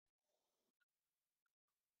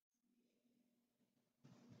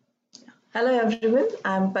Hello everyone,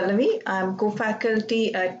 I'm Pallavi. I'm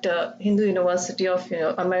co-faculty at Hindu University of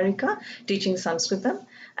America teaching Sanskritam.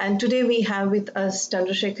 And today we have with us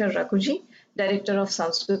Chandrasekhar Raghuji, Director of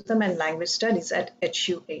Sanskritam and Language Studies at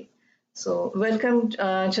HUA. So welcome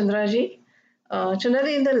Chandraji.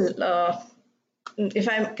 Chandraji, if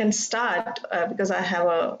I can start, because I have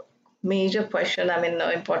a major question, an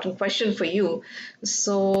important question for you.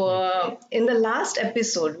 So, in the last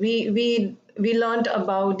episode, we learned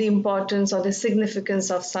about the importance or the significance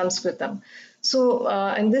of Sanskritam. So,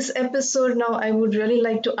 in this episode, now I would really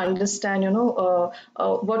like to understand,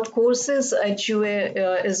 what courses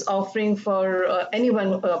HUA is offering for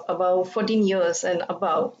anyone above 14 years and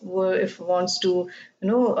above, who if wants to,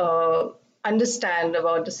 understand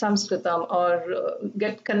about the Sanskritam or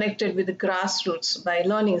get connected with the grassroots by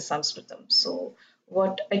learning Sanskritam. So,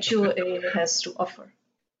 what Okay. HUA has to offer.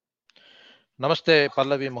 Namaste,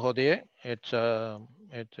 Pallavi Mahodaya. It's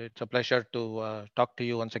a pleasure to talk to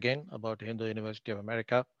you once again about Hindu University of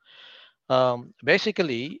America.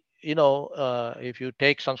 Basically, if you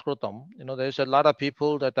take Sanskritam, there's a lot of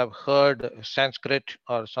people that have heard Sanskrit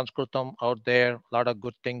or Sanskritam out there, a lot of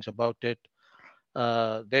good things about it.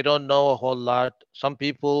 They don't know a whole lot. Some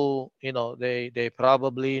people, they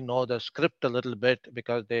probably know the script a little bit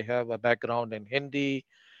because they have a background in Hindi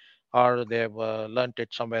or they've learned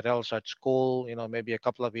it somewhere else at school, maybe a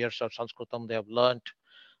couple of years of Sanskritam they have learned.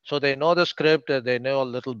 So they know the script, they know a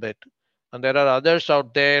little bit. And there are others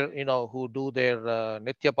out there, who do their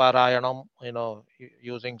Nitya Parayanam,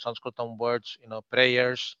 using Sanskritam words,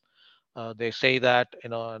 prayers. They say that,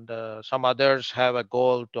 and some others have a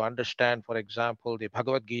goal to understand, for example, the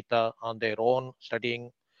Bhagavad Gita on their own, studying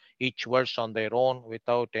each verse on their own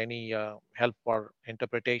without any help or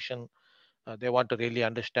interpretation. They want to really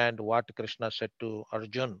understand what Krishna said to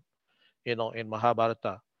Arjun, in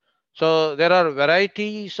Mahabharata. So there are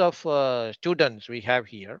varieties of students we have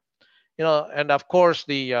here, and of course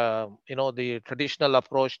the traditional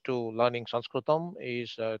approach to learning Sanskritam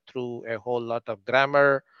is through a whole lot of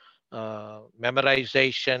grammar,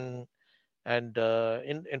 memorization, and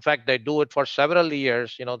in fact they do it for several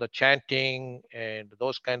years, the chanting and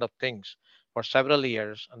those kind of things for several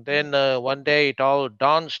years, and then one day it all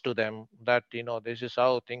dawns to them that this is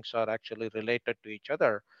how things are actually related to each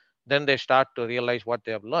other. Then they start to realize what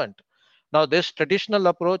they have learned. Now this traditional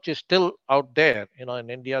approach is still out there. In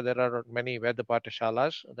India there are many Veda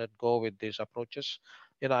Pathashalas that go with these approaches.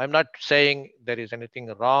 I'm not saying there is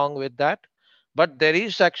anything wrong with that, but there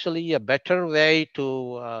is actually a better way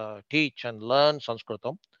to teach and learn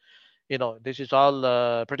Sanskritam. This is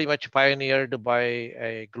all pretty much pioneered by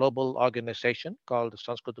a global organization called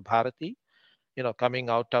Sanskrit Bharati, coming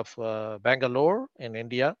out of Bangalore in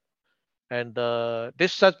India. And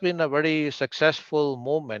this has been a very successful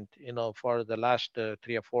movement, for the last 3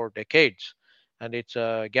 or 4 decades. And it's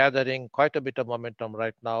gathering quite a bit of momentum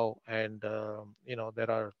right now. And,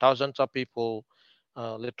 there are thousands of people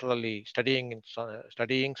literally studying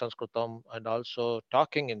Sanskritam and also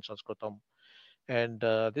talking in Sanskritam. And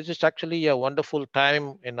this is actually a wonderful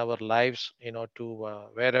time in our lives, to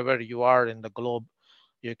wherever you are in the globe,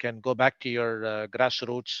 you can go back to your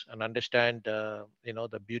grassroots and understand,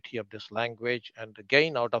 the beauty of this language and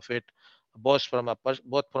gain out of it, both from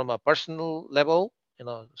a personal level,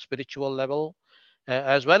 spiritual level,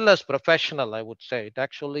 as well as professional. I would say it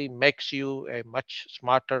actually makes you a much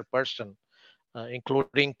smarter person,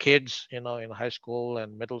 including kids, in high school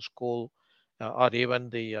and middle school, or even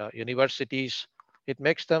the universities. It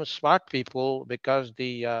makes them smart people because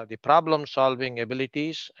the problem solving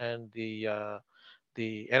abilities and the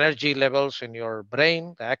energy levels in your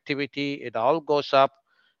brain, the activity, it all goes up.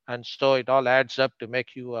 And so it all adds up to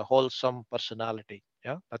make you a wholesome personality.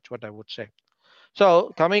 Yeah, that's what I would say.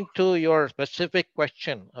 So coming to your specific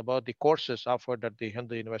question about the courses offered at the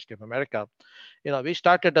Hindu University of America, we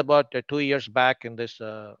started about 2 years back in this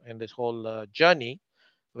whole journey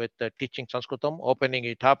with teaching Sanskritam, opening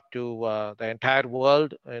it up to the entire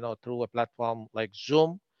world, through a platform like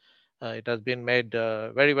Zoom. It has been made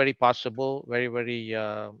very, very possible, very, very,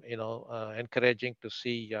 encouraging to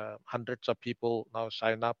see hundreds of people now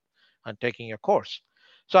sign up and taking a course.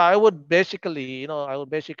 So I would basically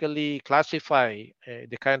classify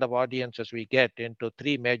the kind of audiences we get into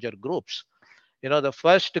three major groups. The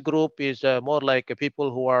first group is more like people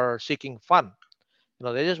who are seeking fun.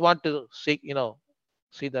 They just want to see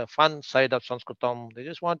the fun side of Sanskritam. They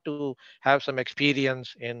just want to have some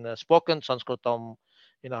experience in spoken Sanskritam.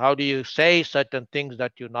 How do you say certain things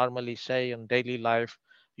that you normally say in daily life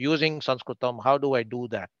using Sanskritam? How do I do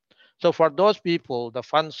that? So for those people, the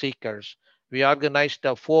fun seekers, we organized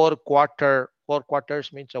a four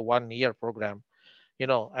quarters means a 1 year program,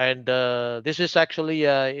 And this is actually,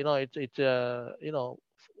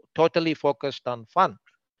 totally focused on fun.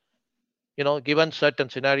 Given certain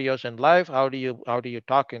scenarios in life, how do you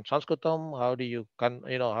talk in Sanskritam? How do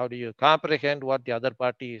you comprehend what the other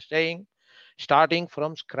party is saying, starting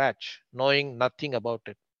from scratch, knowing nothing about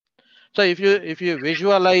it. So if you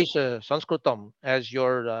visualize Sanskritam as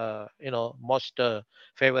your most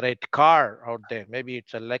favorite car out there, maybe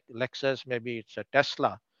it's a Lexus, maybe it's a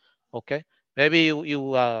Tesla. Okay, maybe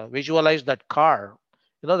you visualize that car.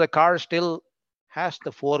 The car still has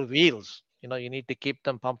the four wheels. You need to keep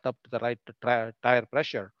them pumped up to the right tire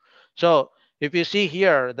pressure. So if you see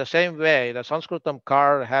here, the same way the Sanskritam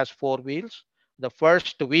car has four wheels. The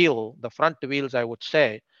first wheel, the front wheels, I would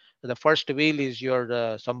say, the first wheel is your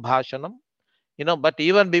sambhashanam. But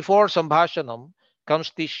even before sambhashanam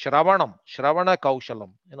comes the shravana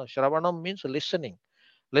kaushalam. Shravanam means listening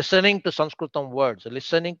to Sanskritam words,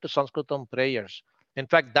 listening to Sanskritam prayers. In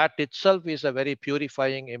fact, that itself is a very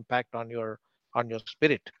purifying impact on your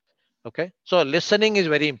spirit. Okay, so listening is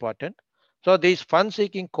very important. So these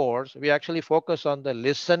fun-seeking course, we actually focus on the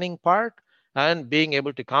listening part and being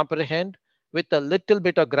able to comprehend with a little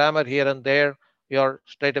bit of grammar here and there. You're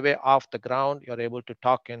straight away off the ground. You're able to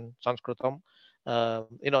talk in Sanskritam.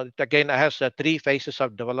 It again has three phases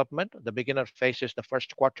of development. The beginner phase is the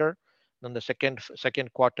first quarter. Then the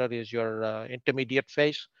second quarter is your intermediate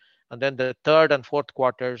phase, and then the third and fourth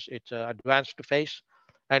quarters it's advanced phase.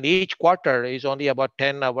 And each quarter is only about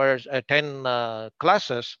 10 hours, 10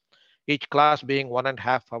 classes, each class being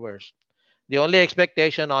 1.5 hours. The only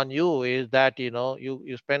expectation on you is that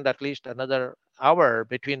you spend at least another hour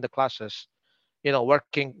between the classes,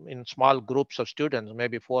 working in small groups of students,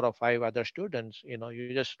 maybe 4 or 5 other students.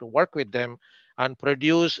 You just work with them and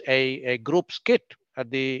produce a group skit at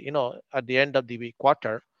the end of the week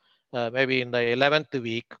quarter. Maybe in the 11th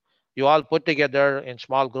week, you all put together in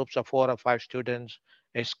small groups of 4 or 5 students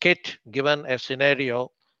a skit given a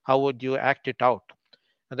scenario. How would you act it out?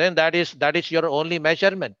 And then that is your only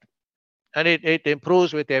measurement, and it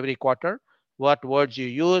improves with every quarter. What words you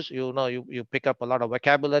use, you pick up a lot of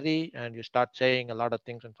vocabulary and you start saying a lot of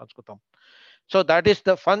things in Sanskritam. So that is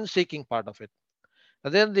the fun seeking part of it.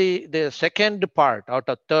 And then the second part out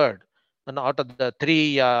of third, and out of the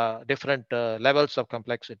three different levels of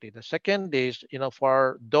complexity, the second is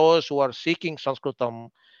for those who are seeking Sanskritam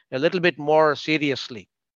a little bit more seriously.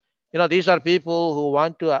 These are people who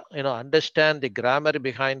want to understand the grammar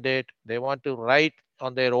behind it. They want to write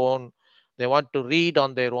on their own. They want to read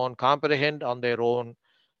on their own, comprehend on their own.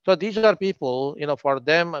 So these are people, for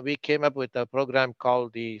them we came up with a program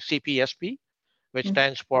called the CPSP, which Mm.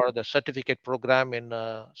 stands for the certificate program in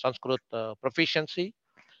Sanskrit proficiency.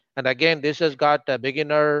 And again, this has got a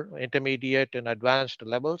beginner, intermediate, and advanced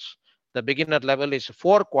levels. The beginner level is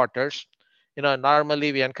 4 quarters.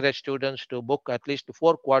 Normally we encourage students to book at least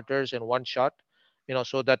 4 quarters in one shot,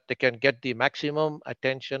 so that they can get the maximum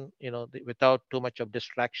attention, without too much of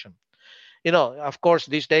distraction. Of course,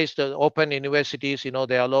 these days the open universities,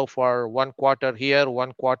 they allow for 1 quarter here,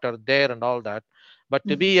 1 quarter there, and all that. But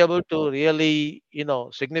to Mm. be able to really,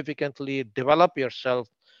 significantly develop yourself,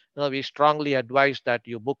 we strongly advise that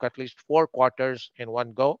you book at least 4 quarters in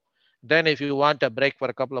one go. Then, if you want a break for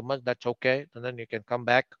a couple of months, that's okay, and then you can come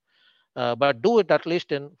back. But do it at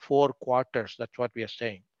least in 4 quarters. That's what we are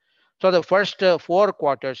saying. So the first 4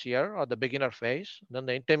 quarters here are the beginner phase. Then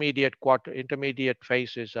the intermediate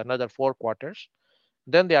phase is another 4 quarters.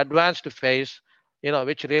 Then the advanced phase,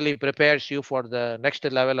 which really prepares you for the next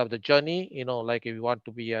level of the journey. Like if you want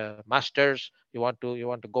to be a master's, you want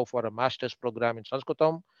to go for a master's program in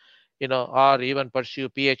Sanskritam, or even pursue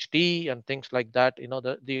PhD and things like that.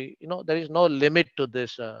 There is no limit to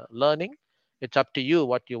this learning. It's up to you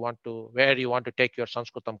where you want to take your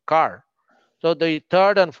Sanskritam car. So the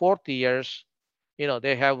third and fourth years,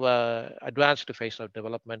 they have advanced phase of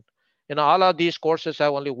development. All of these courses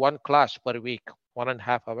have only one class per week,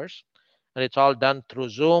 1.5 hours, and it's all done through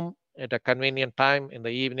Zoom at a convenient time in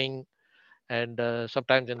the evening, and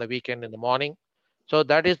sometimes in the weekend in the morning. So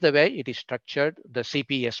that is the way it is structured, the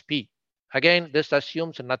CPSP. Again, this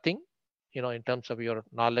assumes nothing, in terms of your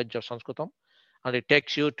knowledge of Sanskritam, and it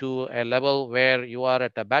takes you to a level where you are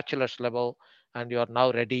at a bachelor's level and you are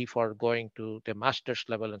now ready for going to the master's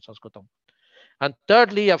level in Sanskritam. And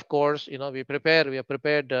thirdly, of course, we have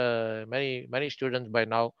prepared many students by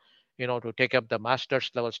now, to take up the master's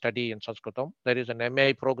level study in Sanskritam. There is an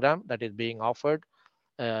MA program that is being offered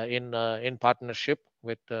in partnership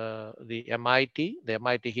with the MIT. The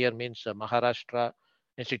MIT here means Maharashtra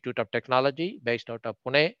Institute of Technology, based out of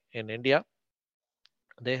Pune in India.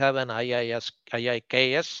 They have an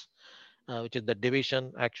IIKS, which is the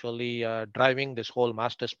division actually driving this whole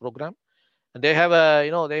master's program. And they have a,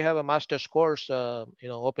 they have a master's course,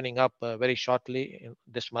 opening up very shortly in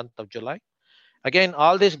this month of July. Again,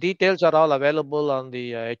 all these details are all available on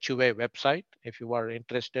the HUA website. If you are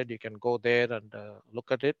interested, you can go there and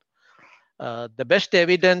look at it. The best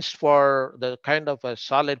evidence for the kind of a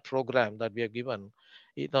solid program that we have given,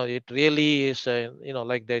 it really is,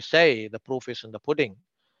 like they say, the proof is in the pudding.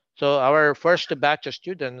 So our first batch of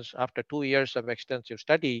students, after 2 years of extensive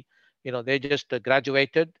study, they just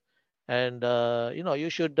graduated, and you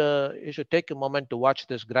should take a moment to watch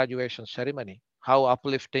this graduation ceremony. How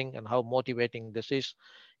uplifting and how motivating this is.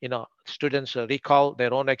 Students recall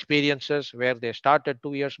their own experiences, where they started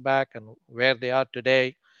 2 years back and where they are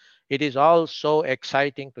today. It is all so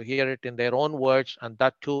exciting to hear it in their own words, and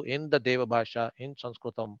that too in the Deva Bhasha, in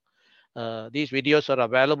Sanskritam. These videos are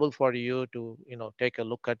available for you to take a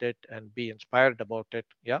look at it and be inspired about it.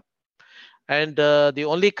 Yeah. And the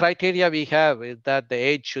only criteria we have is that the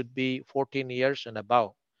age should be 14 years and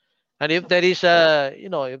above. And if there is a,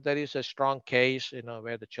 if there is a strong case,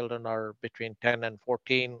 where the children are between 10 and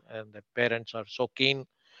 14 and the parents are so keen,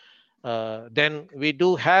 then we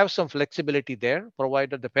do have some flexibility there,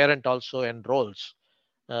 provided the parent also enrolls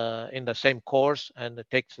in the same course and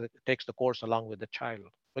takes the course along with the child.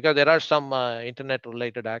 Because there are some internet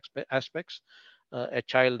related aspects. A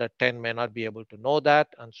child at 10 may not be able to know that,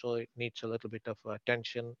 and so it needs a little bit of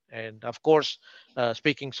attention. And of course,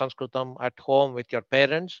 speaking Sanskritam at home with your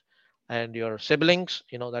parents and your siblings,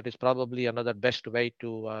 that is probably another best way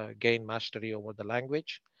to gain mastery over the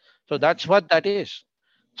language. So that's what that is.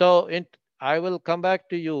 So I will come back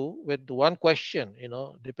to you with one question.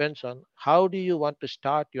 Depends on how do you want to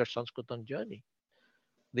start your Sanskritam journey.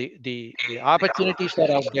 The opportunities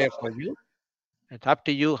are out there for you. It's up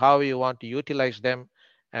to you how you want to utilize them,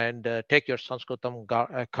 and take your Sanskritam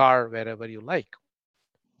car wherever you like.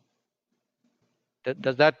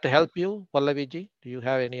 Does that help you, Pallaviji? Do you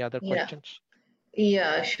have any other Yeah. questions?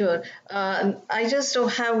 Yeah, sure. I just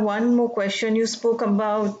have one more question. You spoke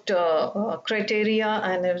about criteria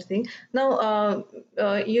and everything. Now,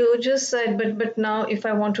 you just said, but now if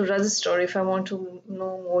I want to register, if I want to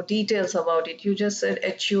know more details about it, you just said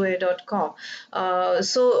hua.com.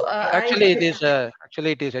 So I Actually it is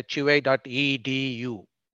hua.edu.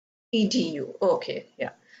 edu. Okay, yeah.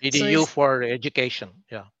 So Edu it's for education.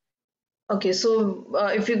 Yeah. okay. So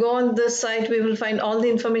if you go on this site, we will find all the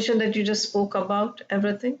information that you just spoke about,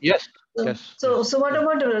 everything. Yes. So, Yes. so, Yes. so what Yeah.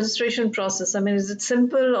 about the registration process? I mean, is it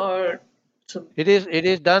simple or so? It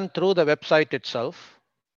is done through the website itself.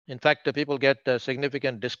 In fact, the people get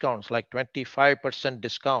significant discounts, like 25%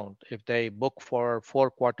 discount if they book for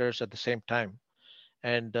 4 quarters at the same time.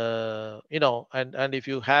 And and if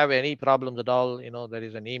you have any problems at all, there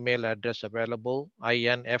is an email address available,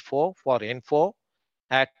 info for info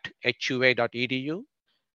at hua.edu,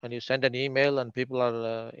 and you send an email, and people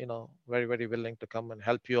are very very willing to come and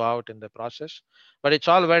help you out in the process. But it's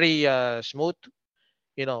all very smooth,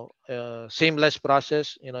 seamless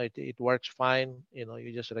process. It works fine.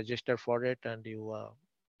 You just register for it, and you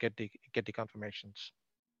get the confirmations.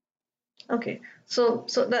 Okay, so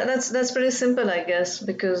that's pretty simple, I guess,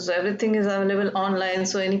 because everything is available online.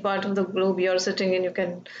 So any part of the globe you're sitting in, you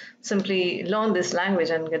can simply learn this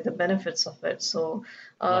language and get the benefits of it. So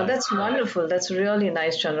Right, that's right. wonderful. That's really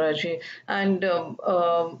nice, Chandraji. And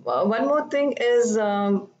one more thing is.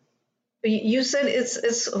 You said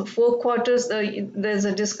it's 4 quarters. There's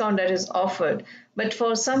a discount that is offered, but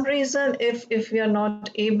for some reason, if we are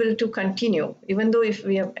not able to continue, even though if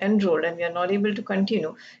we have enrolled and we are not able to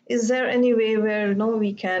continue, is there any way where no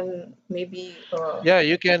we can maybe Yeah,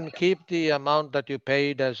 you can keep the amount that you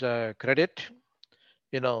paid as a credit,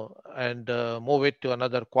 and move it to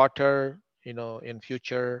another quarter, in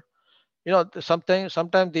future.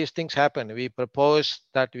 Sometimes these things happen. We propose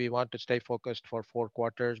that we want to stay focused for 4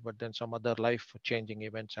 quarters, but then some other life changing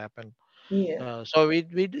events happen. yeah. So we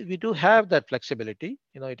do have that flexibility.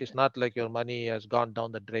 It is not like your money has gone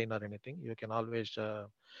down the drain or anything. You can always,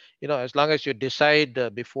 as long as you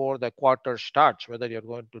decide before the quarter starts whether you're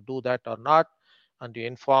going to do that or not, and you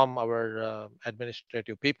inform our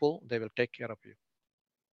administrative people, they will take care of you.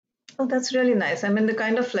 Oh, that's really nice. I mean, the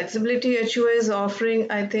kind of flexibility HUA is offering,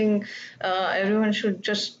 I think everyone should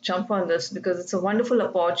just jump on this because it's a wonderful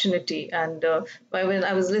opportunity. And when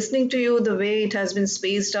I was listening to you, the way it has been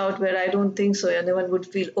spaced out, where I don't think so anyone would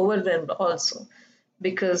feel overwhelmed also.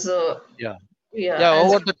 Because, Yeah. yeah, Yeah,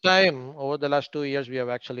 as over the last 2 years, we have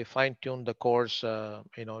actually fine-tuned the course,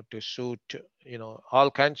 to suit, all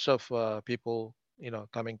kinds of people,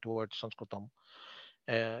 coming towards Sanskritam.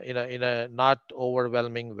 in a not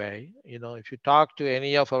overwhelming way. If you talk to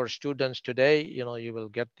any of our students today, you will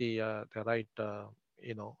get the right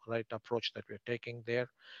right approach that we're taking there.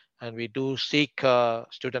 And we do seek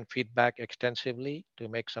student feedback extensively to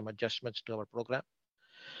make some adjustments to our program.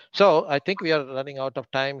 So I think we are running out of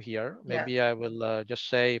time here. Yeah. Maybe I will just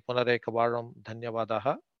say Punarekawaram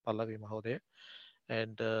Dhanyavadaha, Pallavi Mahodaya.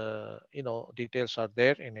 And details are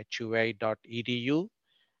there in hua.edu.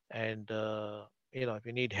 And if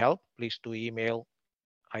you need help, please do email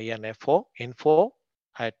info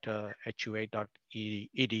at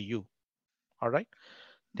hua.edu. All right.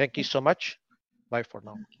 Thank you Okay. so much. Bye for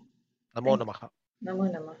now. Namo Thank you. namaha.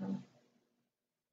 Namo Namaha.